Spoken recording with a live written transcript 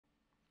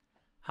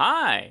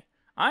Hi,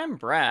 I'm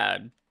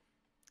Brad,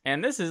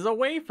 and this is a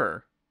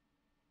wafer.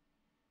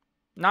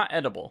 Not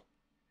edible.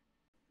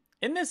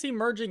 In this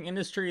emerging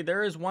industry,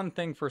 there is one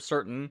thing for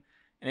certain,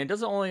 and it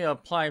doesn't only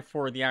apply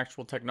for the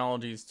actual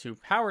technologies to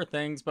power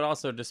things, but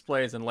also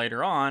displays and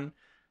later on.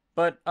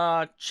 But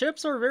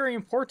chips are very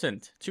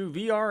important to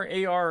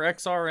VR, AR,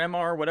 XR,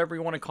 MR, whatever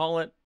you want to call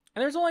it.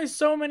 And there's only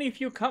so many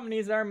few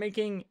companies that are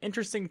making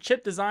interesting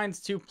chip designs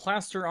to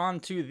plaster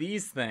onto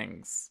these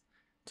things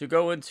to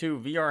go into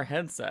VR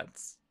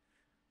headsets.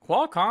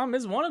 Qualcomm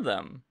is one of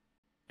them.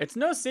 It's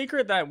no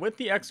secret that with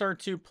the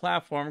XR2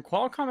 platform,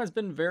 Qualcomm has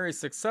been very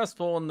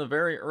successful in the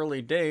very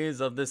early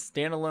days of this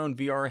standalone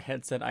VR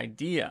headset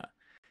idea.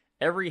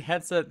 Every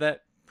headset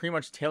that pretty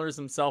much tailors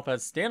himself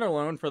as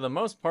standalone for the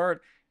most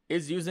part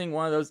is using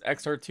one of those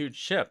XR2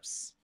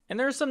 chips. And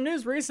there's some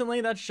news recently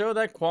that show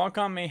that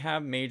Qualcomm may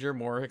have major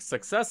more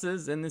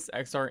successes in this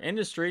XR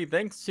industry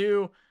thanks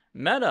to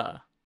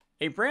Meta.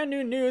 A brand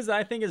new news that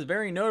I think is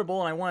very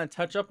notable and I want to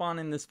touch up on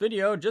in this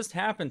video just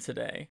happened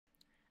today.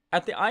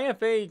 At the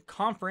IFA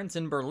conference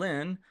in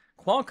Berlin,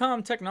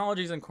 Qualcomm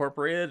Technologies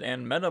Incorporated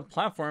and Meta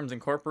Platforms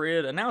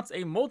Incorporated announced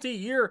a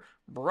multi-year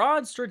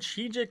broad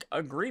strategic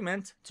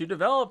agreement to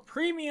develop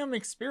premium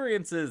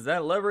experiences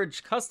that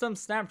leverage custom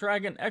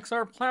Snapdragon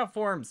XR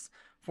platforms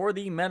for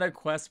the Meta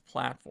Quest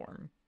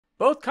platform.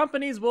 Both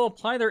companies will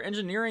apply their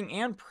engineering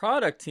and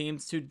product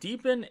teams to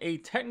deepen a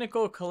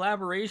technical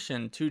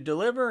collaboration to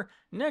deliver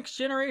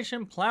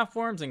next-generation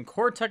platforms and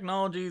core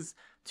technologies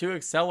to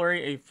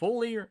accelerate a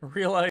fully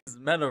realized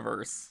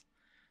metaverse.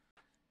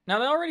 Now,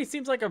 that already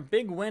seems like a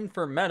big win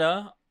for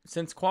Meta,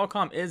 since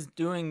Qualcomm is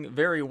doing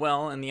very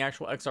well in the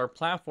actual XR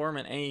platform,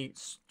 and any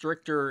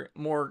stricter,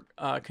 more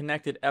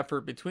connected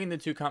effort between the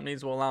two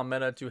companies will allow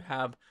Meta to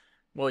have,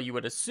 well, you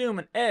would assume,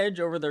 an edge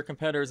over their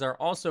competitors that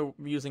are also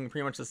using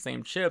pretty much the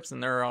same chips,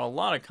 and there are a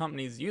lot of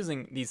companies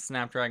using these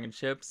Snapdragon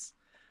chips.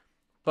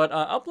 But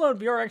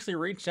Upload VR actually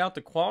reached out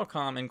to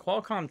Qualcomm, and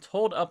Qualcomm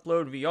told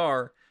Upload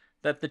VR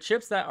that the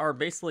chips that are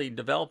basically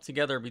developed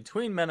together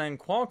between Meta and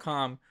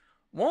Qualcomm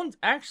won't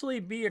actually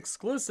be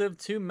exclusive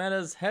to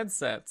Meta's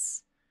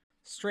headsets.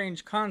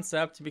 Strange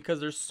concept, because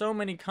there's so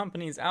many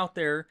companies out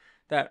there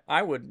that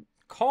I would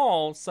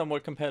call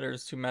somewhat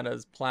competitors to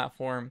Meta's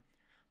platform,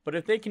 but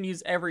if they can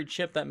use every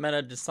chip that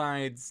Meta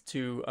decides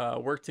to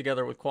work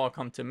together with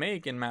Qualcomm to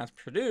make and mass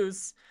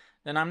produce,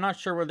 then I'm not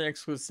sure where the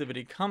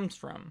exclusivity comes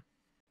from.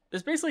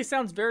 This basically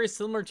sounds very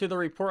similar to the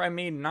report I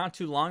made not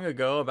too long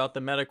ago about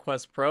the Meta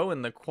Quest Pro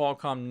and the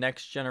Qualcomm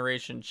next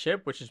generation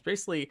chip, which is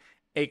basically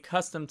a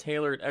custom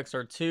tailored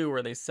XR2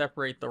 where they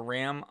separate the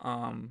RAM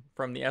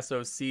from the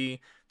SoC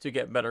to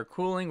get better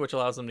cooling, which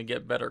allows them to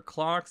get better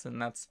clocks,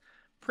 and that's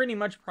pretty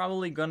much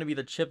probably going to be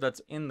the chip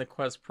that's in the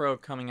Quest Pro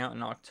coming out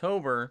in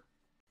October.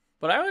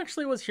 But I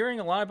actually was hearing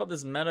a lot about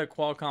this Meta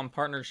Qualcomm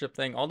partnership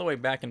thing all the way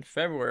back in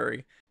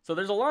February. So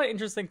there's a lot of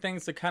interesting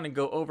things to kind of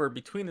go over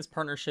between this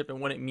partnership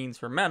and what it means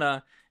for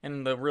Meta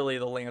and the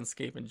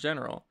landscape in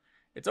general.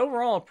 It's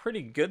overall a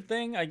pretty good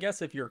thing, I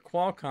guess, if you're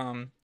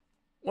Qualcomm.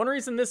 One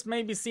reason this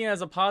may be seen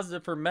as a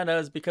positive for Meta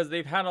is because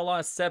they've had a lot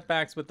of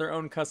setbacks with their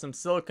own custom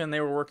silicon they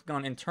were working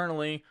on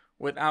internally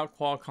without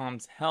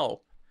Qualcomm's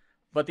help.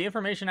 But the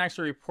information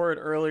actually reported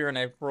earlier in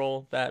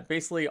April that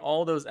basically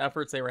all those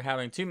efforts they were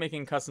having to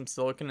making custom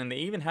silicon, and they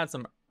even had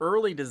some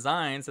early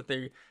designs that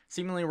they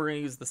seemingly were going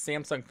to use the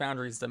Samsung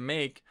foundries to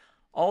make,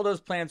 all those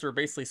plans were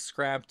basically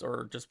scrapped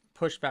or just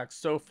pushed back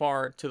so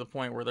far to the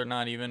point where they're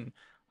not even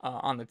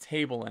on the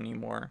table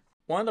anymore.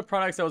 One of the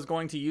products that was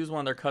going to use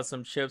one of their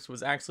custom chips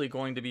was actually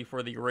going to be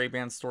for the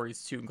Ray-Ban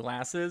Stories 2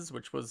 glasses,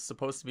 which was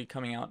supposed to be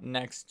coming out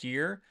next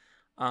year.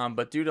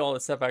 But due to all the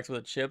setbacks with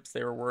the chips,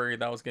 they were worried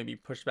that was going to be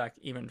pushed back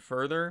even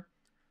further.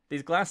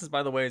 These glasses,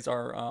 by the way,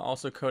 are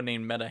also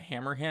codenamed Meta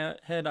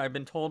Hammerhead, I've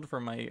been told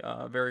from my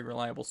very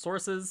reliable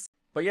sources.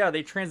 But yeah,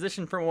 they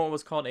transitioned from what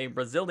was called a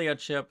Brasilia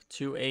chip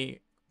to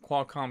a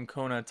Qualcomm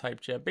Kona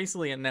type chip,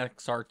 basically an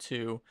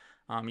XR2.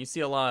 You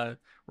see a lot of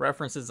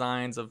reference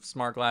designs of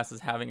smart glasses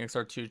having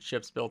XR2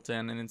 chips built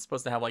in, and it's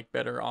supposed to have like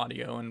better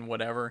audio and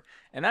whatever.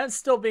 And that's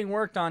still being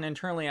worked on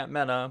internally at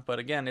Meta, but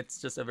again, it's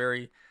just a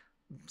very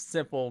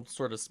simple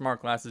sort of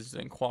smart glasses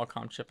using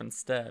Qualcomm chip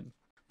instead.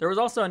 There was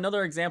also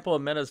another example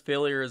of Meta's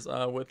failures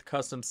with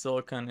custom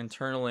silicon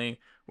internally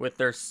with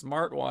their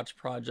smartwatch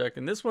project,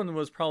 and this one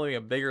was probably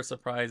a bigger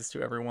surprise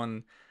to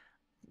everyone,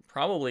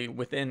 probably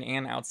within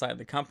and outside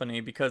the company,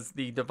 because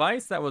the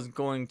device that was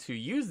going to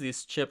use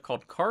this chip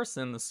called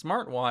Carson, the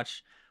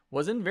smartwatch,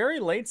 was in very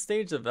late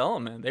stage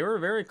development. They were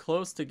very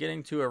close to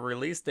getting to a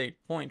release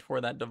date point for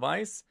that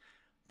device,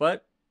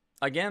 but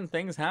again,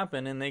 things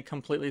happen and they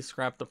completely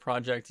scrapped the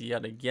project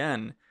yet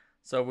again.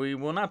 So we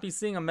will not be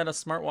seeing a Meta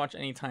smartwatch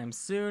anytime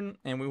soon,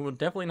 and we will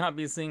definitely not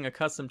be seeing a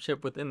custom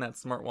chip within that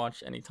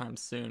smartwatch anytime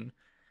soon.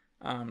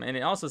 And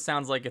it also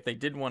sounds like if they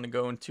did want to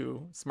go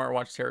into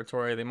smartwatch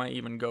territory, they might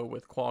even go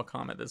with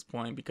Qualcomm at this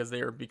point because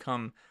they are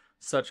become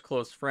such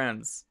close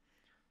friends.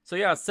 So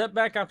yeah,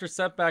 setback after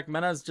setback,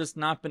 Meta's just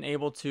not been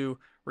able to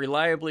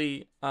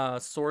reliably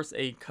source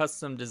a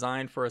custom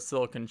design for a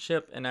silicon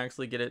chip and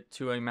actually get it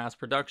to a mass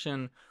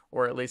production,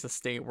 or at least a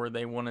state where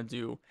they want to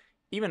do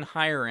even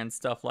higher end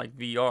stuff like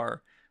VR.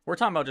 We're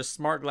talking about just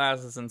smart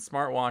glasses and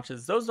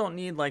smartwatches. Those don't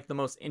need like the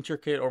most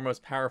intricate or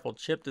most powerful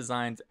chip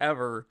designs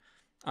ever.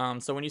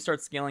 So when you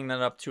start scaling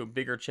that up to a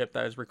bigger chip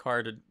that is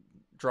required to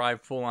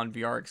drive full on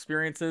VR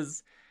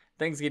experiences,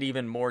 things get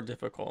even more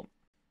difficult.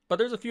 But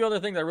there's a few other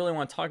things I really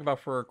want to talk about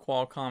for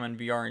Qualcomm and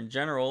VR in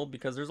general,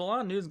 because there's a lot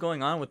of news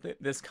going on with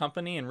this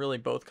company, and really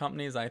both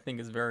companies I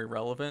think is very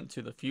relevant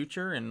to the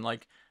future and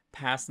like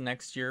past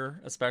next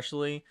year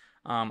especially.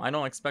 I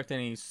don't expect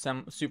any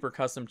super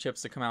custom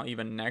chips to come out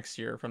even next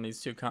year from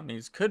these two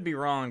companies. Could be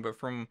wrong, but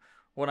from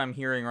what I'm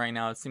hearing right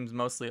now, it seems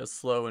mostly a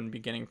slow and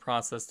beginning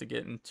process to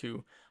get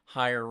into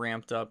higher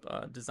ramped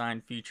up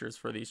design features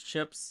for these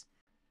chips.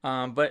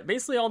 But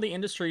basically all the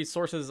industry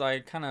sources I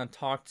kind of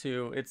talked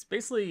to, it's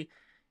basically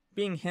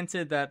being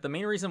hinted that the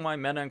main reason why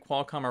Meta and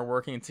Qualcomm are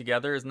working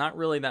together is not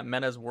really that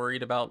Meta's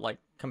worried about like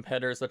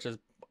competitors such as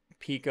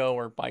Pico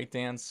or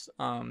ByteDance,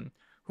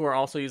 who are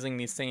also using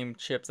these same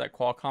chips that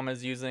Qualcomm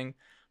is using.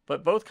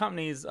 But both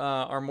companies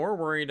are more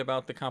worried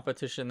about the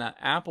competition that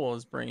Apple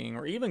is bringing,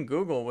 or even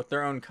Google with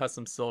their own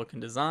custom silicon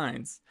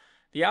designs.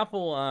 The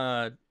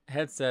Apple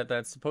headset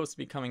that's supposed to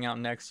be coming out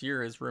next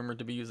year is rumored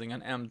to be using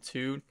an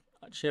M2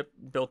 chip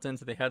built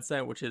into the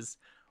headset, which is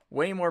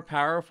way more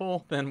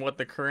powerful than what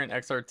the current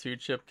XR2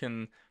 chip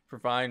can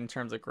provide in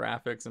terms of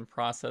graphics and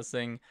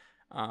processing.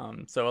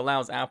 So it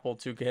allows Apple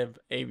to give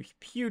a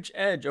huge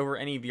edge over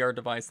any VR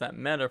device that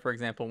Meta, for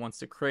example, wants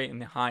to create in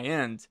the high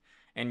end.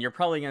 And you're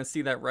probably going to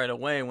see that right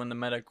away when the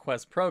Meta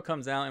Quest Pro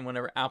comes out and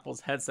whenever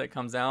Apple's headset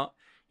comes out.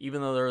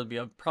 Even though there will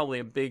be probably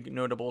a big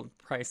notable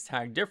price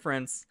tag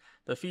difference,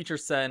 the feature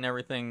set and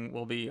everything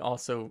will be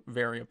also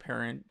very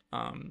apparent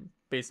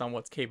based on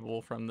what's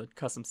capable from the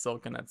custom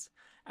silicon that's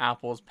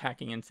Apple's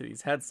packing into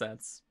these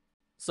headsets.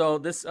 So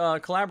this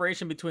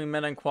collaboration between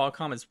Meta and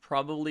Qualcomm is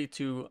probably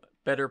to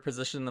better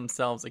position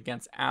themselves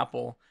against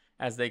Apple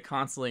as they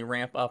constantly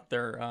ramp up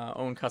their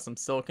own custom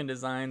silicon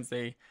designs.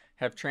 They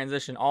have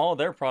transitioned all of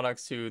their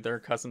products to their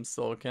custom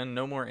silicon,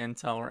 no more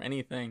Intel or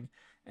anything.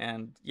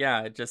 And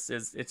yeah, it's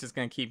just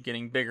going to keep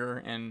getting bigger.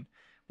 And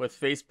with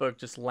Facebook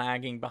just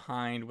lagging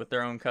behind with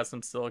their own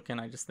custom silicon,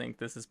 I just think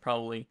this is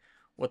probably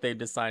what they've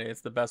decided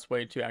it's the best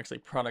way to actually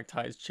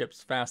productize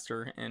chips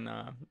faster and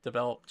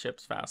develop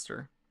chips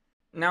faster.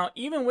 Now,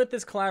 even with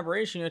this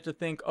collaboration, you have to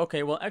think,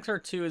 okay, well,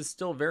 XR2 is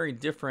still very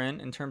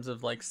different in terms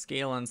of like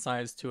scale and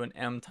size to an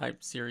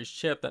M-type series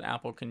chip that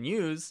Apple can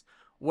use.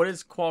 What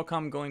is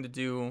Qualcomm going to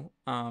do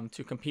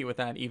to compete with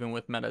that, even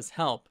with Meta's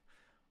help?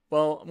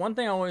 Well, one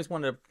thing I always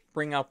wanted to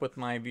bring up with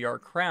my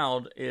VR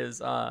crowd is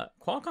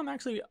Qualcomm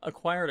actually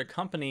acquired a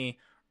company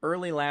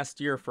early last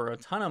year for a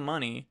ton of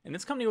money, and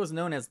this company was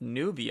known as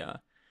Nuvia.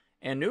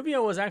 And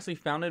Nuvia was actually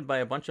founded by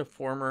a bunch of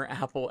former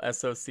Apple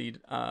SoC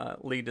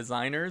lead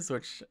designers,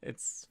 which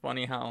it's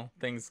funny how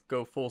things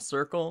go full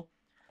circle.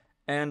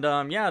 And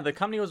yeah, the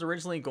company was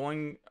originally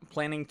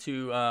planning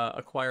to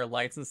acquire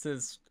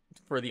licenses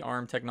for the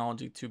ARM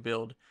technology to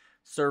build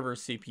server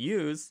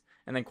CPUs.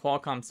 And then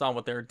Qualcomm saw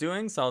what they were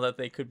doing, saw that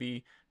they could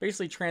be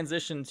basically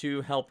transitioned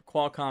to help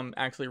Qualcomm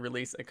actually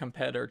release a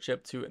competitor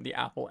chip to the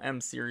Apple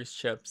M series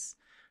chips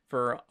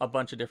for a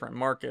bunch of different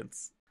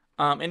markets.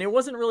 And it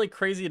wasn't really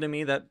crazy to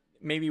me that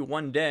maybe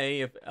one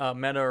day, if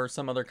Meta or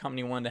some other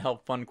company wanted to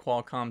help fund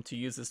Qualcomm to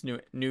use this new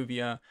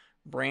Nuvia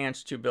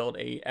branch to build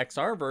a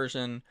XR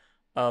version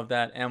of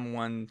that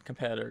M1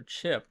 competitor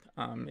chip,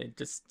 it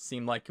just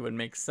seemed like it would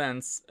make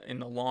sense in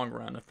the long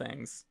run of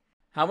things.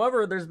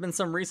 However, there's been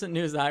some recent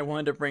news that I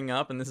wanted to bring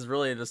up, and this is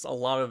really just a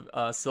lot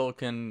of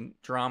silicon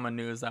drama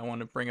news that I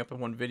wanted to bring up in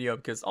one video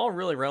because it's all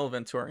really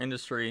relevant to our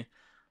industry.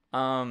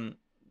 Um,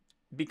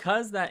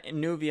 because that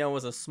Nuvia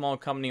was a small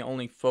company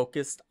only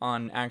focused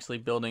on actually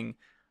building,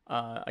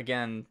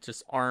 again,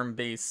 just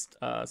ARM-based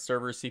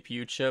server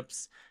CPU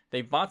chips,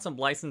 they bought some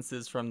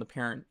licenses from the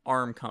parent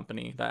ARM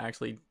company that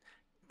actually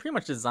pretty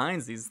much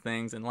designs these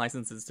things and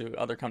licenses to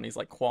other companies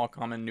like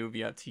Qualcomm and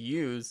Nuvia to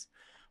use.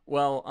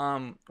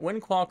 Well, when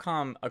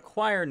Qualcomm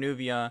acquired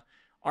Nuvia,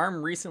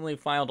 ARM recently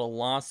filed a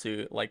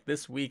lawsuit, like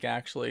this week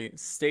actually,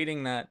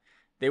 stating that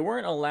they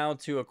weren't allowed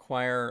to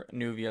acquire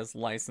Nuvia's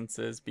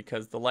licenses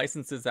because the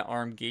licenses that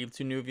ARM gave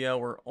to Nuvia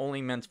were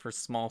only meant for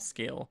small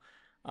scale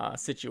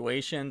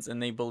situations,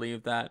 and they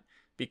believe that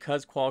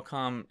because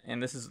Qualcomm,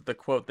 and this is the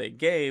quote they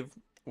gave,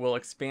 will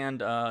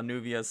expand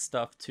Nuvia's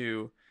stuff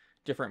to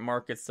different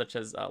markets such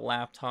as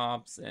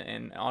laptops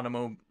and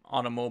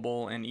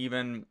automobile and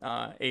even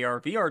AR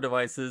VR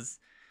devices,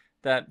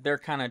 that they're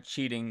kind of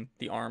cheating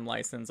the ARM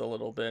license a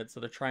little bit. So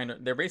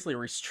they're basically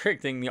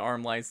restricting the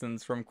ARM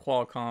license from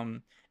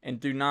Qualcomm and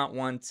do not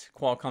want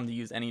Qualcomm to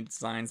use any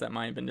designs that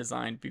might have been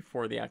designed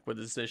before the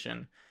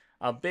acquisition.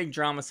 A big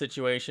drama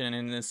situation,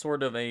 and is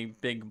sort of a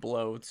big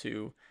blow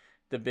to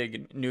the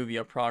big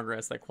Nuvia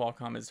progress that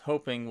Qualcomm is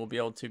hoping will be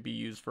able to be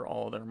used for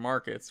all of their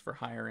markets for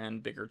higher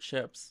end, bigger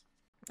chips.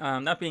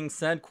 That being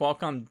said,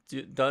 Qualcomm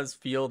does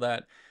feel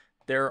that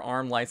their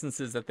ARM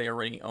licenses that they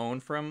already own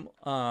from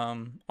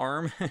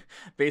ARM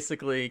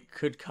basically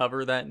could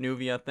cover that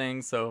Nuvia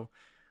thing. So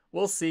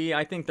we'll see.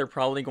 I think they're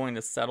probably going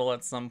to settle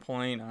at some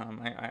point.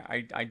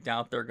 I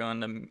doubt they're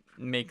going to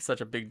make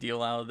such a big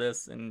deal out of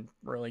this and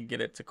really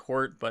get it to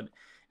court, but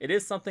it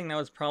is something that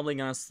was probably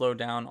going to slow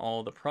down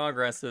all the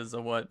progresses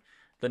of what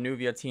the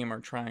Nuvia team are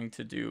trying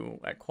to do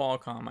at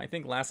Qualcomm. I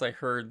think last I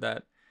heard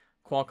that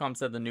Qualcomm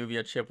said the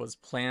Nuvia chip was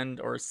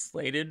planned or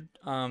slated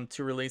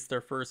to release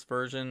their first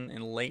version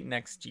in late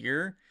next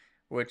year,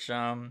 which,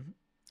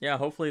 yeah,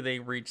 hopefully they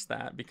reach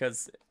that,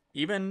 because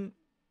even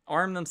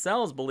ARM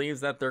themselves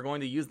believes that they're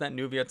going to use that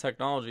Nuvia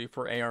technology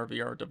for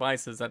AR/VR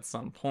devices at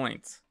some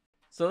point.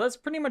 So that's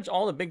pretty much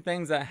all the big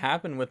things that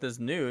happened with this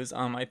news.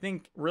 I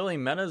think really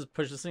Meta's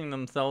pushing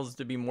themselves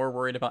to be more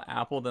worried about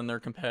Apple than their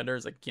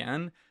competitors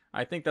again.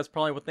 I think that's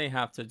probably what they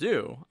have to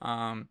do.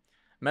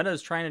 Meta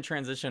is trying to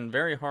transition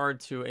very hard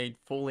to a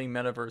fully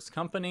metaverse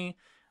company,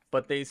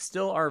 but they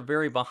still are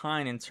very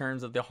behind in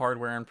terms of the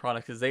hardware and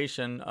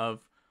productization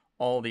of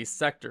all these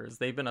sectors.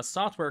 They've been a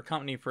software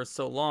company for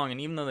so long, and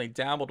even though they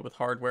dabbled with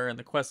hardware and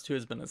the Quest 2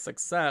 has been a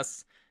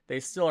success, they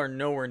still are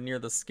nowhere near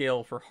the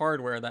scale for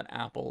hardware that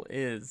Apple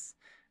is.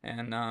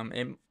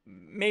 And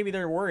maybe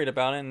they're worried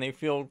about it, and they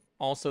feel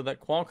also that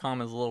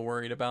Qualcomm is a little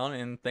worried about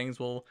it, and things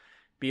will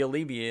be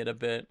alleviated a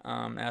bit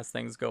as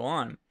things go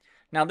on.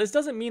 Now, this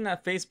doesn't mean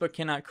that Facebook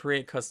cannot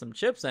create custom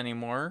chips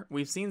anymore.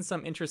 We've seen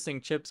some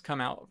interesting chips come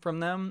out from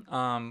them,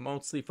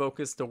 mostly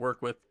focused to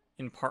work with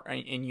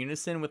in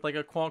unison with like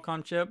a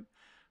Qualcomm chip.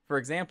 For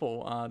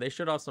example, they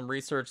showed off some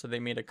research that they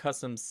made a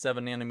custom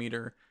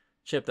 7nm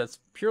chip that's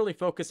purely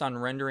focused on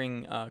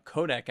rendering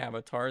codec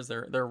avatars.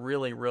 They're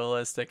really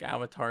realistic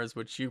avatars,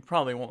 which you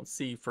probably won't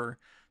see for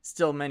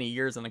still many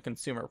years in a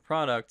consumer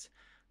product.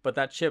 But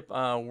that chip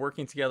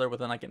working together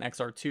with like an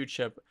XR2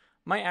 chip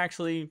might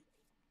actually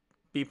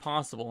be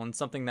possible, and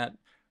something that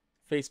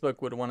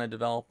Facebook would want to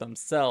develop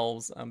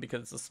themselves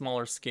because it's a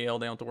smaller scale.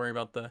 They don't have to worry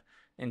about the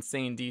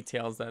insane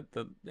details that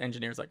the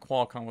engineers at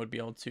Qualcomm would be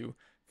able to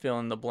fill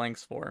in the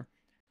blanks for.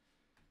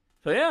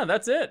 So yeah,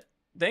 that's it.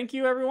 Thank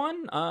you,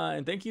 everyone,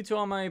 and thank you to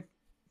all my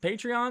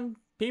Patreon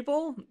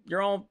people.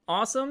 You're all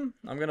awesome.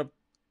 I'm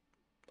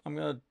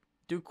gonna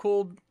do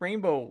cool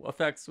rainbow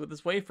effects with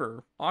this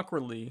wafer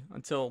awkwardly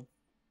until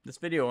this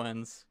video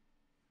ends.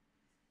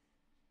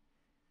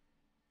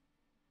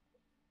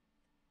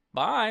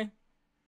 Bye.